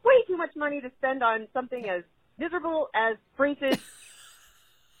that's way too much money to spend on something as miserable as braces.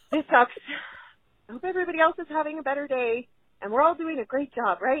 This sucks. I hope everybody else is having a better day, and we're all doing a great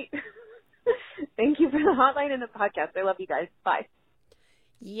job, right? Thank you for the hotline and the podcast. I love you guys. Bye.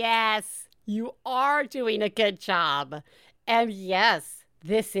 Yes, you are doing a good job. And yes,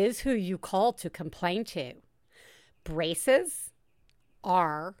 this is who you call to complain to. Braces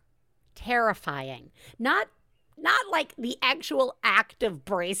are terrifying. Not like the actual act of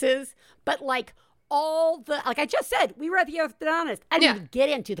braces, but like I just said, we were at the orthodontist. I didn't even get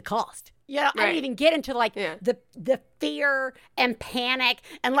into the cost. I didn't even get into the fear and panic,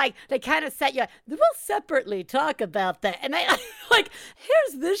 and like they kind of set you. We'll separately talk about that, and they like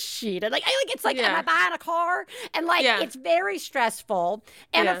here's this sheet, and it's like am I buying a car? And it's very stressful.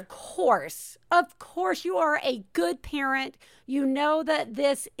 And of course, you are a good parent. You know that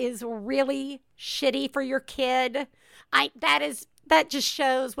this is really shitty for your kid. That just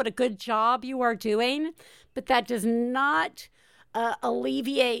shows what a good job you are doing, but that does not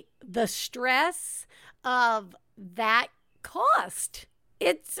alleviate the stress of that cost.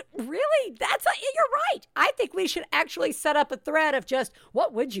 it's really, you're right. I think we should actually set up a thread of just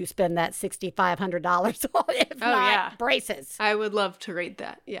what would you spend that $6,500 on if not braces? I would love to read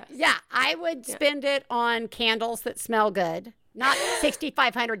that. Yes. Yeah, I would spend it on candles that smell good. Not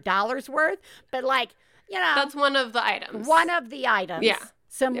 $6,500 worth, but like, That's one of the items. One of the items. Yeah.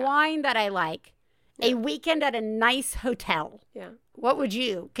 Some wine that I like. A weekend at a nice hotel. Yeah. What would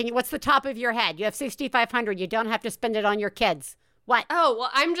what's the top of your head? You have $6,500. You don't have to spend it on your kids. What? Oh, well,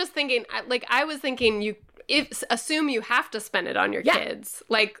 I'm just thinking, I was thinking assume you have to spend it on your kids.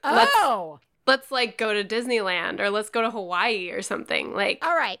 Like, let's like go to Disneyland or let's go to Hawaii or something. Like,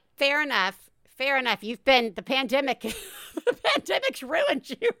 all right. Fair enough. The pandemic's ruined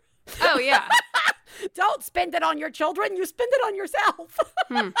you. Oh, yeah. Don't spend it on your children. You spend it on yourself.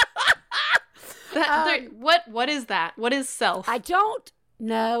 What is that? What is self? I don't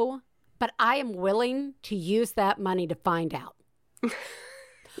know, but I am willing to use that money to find out.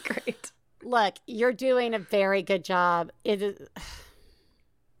 Great. Look, you're doing a very good job. It's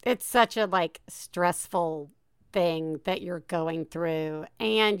such a stressful thing that you're going through,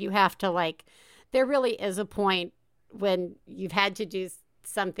 and you have to there really is a point when you've had to do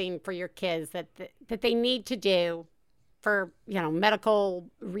something for your kids that they need to do for, medical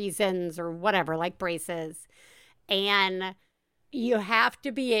reasons or whatever, like braces. And you have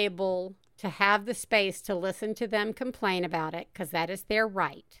to be able to have the space to listen to them complain about it, because that is their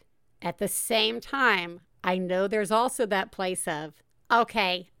right. At the same time, I know there's also that place of,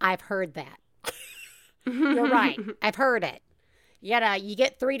 okay, I've heard that. You're right. I've heard it. You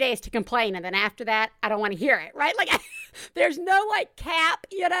get 3 days to complain, and then after that, I don't want to hear it, right? There's no, cap,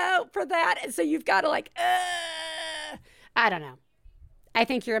 for that. And so you've got to, I don't know. I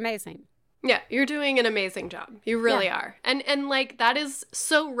think you're amazing. Yeah, you're doing an amazing job. You really are. And that is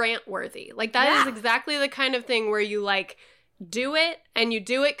so rant worthy. That is exactly the kind of thing where you, do it, and you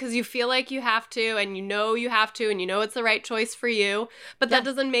do it because you feel like you have to, and you know and you know it's the right choice for you, but that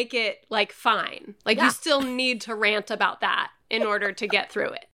doesn't make it fine. You still need to rant about that in order to get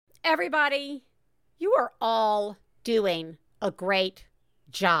through it. Everybody, you are all doing a great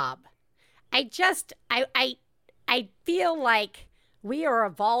job. I feel like we are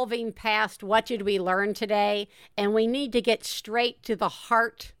evolving past what did we learn today, and we need to get straight to the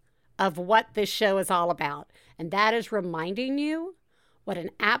heart of what this show is all about. And that is reminding you what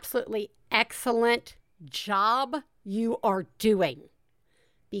an absolutely excellent job you are doing,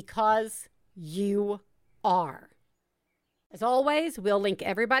 because you are. As always, we'll link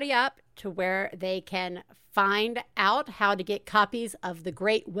everybody up to where they can find out how to get copies of the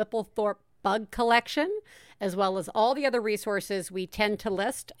Great Whipplethorpe Bug Collection, as well as all the other resources we tend to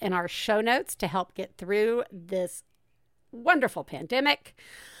list in our show notes to help get through this wonderful pandemic.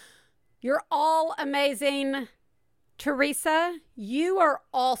 You're all amazing. Teresa, you are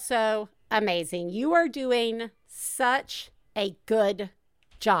also amazing. You are doing such a good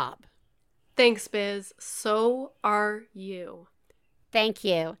job. Thanks, Biz. So are you. Thank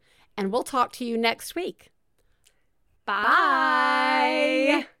you. And we'll talk to you next week.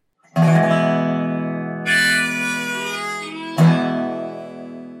 Bye.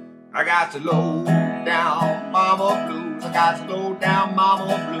 I got to low down mama blues. I got to low down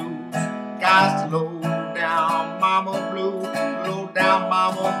mama blues. Got to low down mama blues. Low down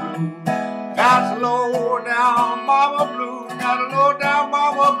mama blues. Got to low down mama blues. Got to low down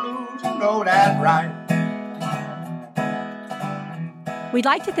mama blues. You know that's right. We'd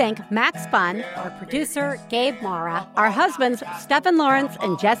like to thank Max Fun, our producer, Gabe Mara, our husbands, Stephen Lawrence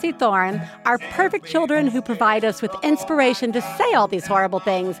and Jesse Thorne, our perfect children who provide us with inspiration to say all these horrible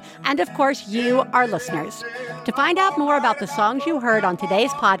things, and of course, you, our listeners. To find out more about the songs you heard on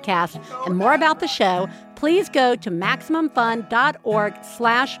today's podcast and more about the show, please go to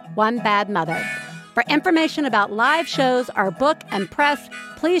MaximumFun.org/OneBadMother. For information about live shows, our book, and press,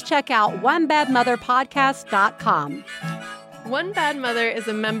 please check out OneBadMotherPodcast.com. One Bad Mother is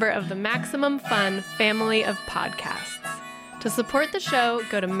a member of the Maximum Fun family of podcasts. To support the show,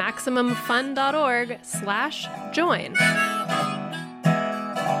 go to MaximumFun.org/join.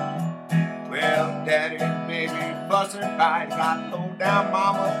 Well, Daddy and baby fussing fight, got low down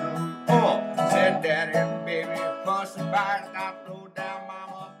mama blue. Oh, said Daddy and baby fussing fight, got low down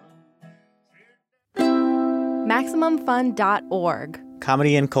mama blue. MaximumFun.org.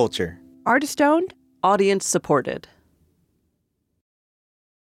 Comedy and culture. Artist owned, audience supported.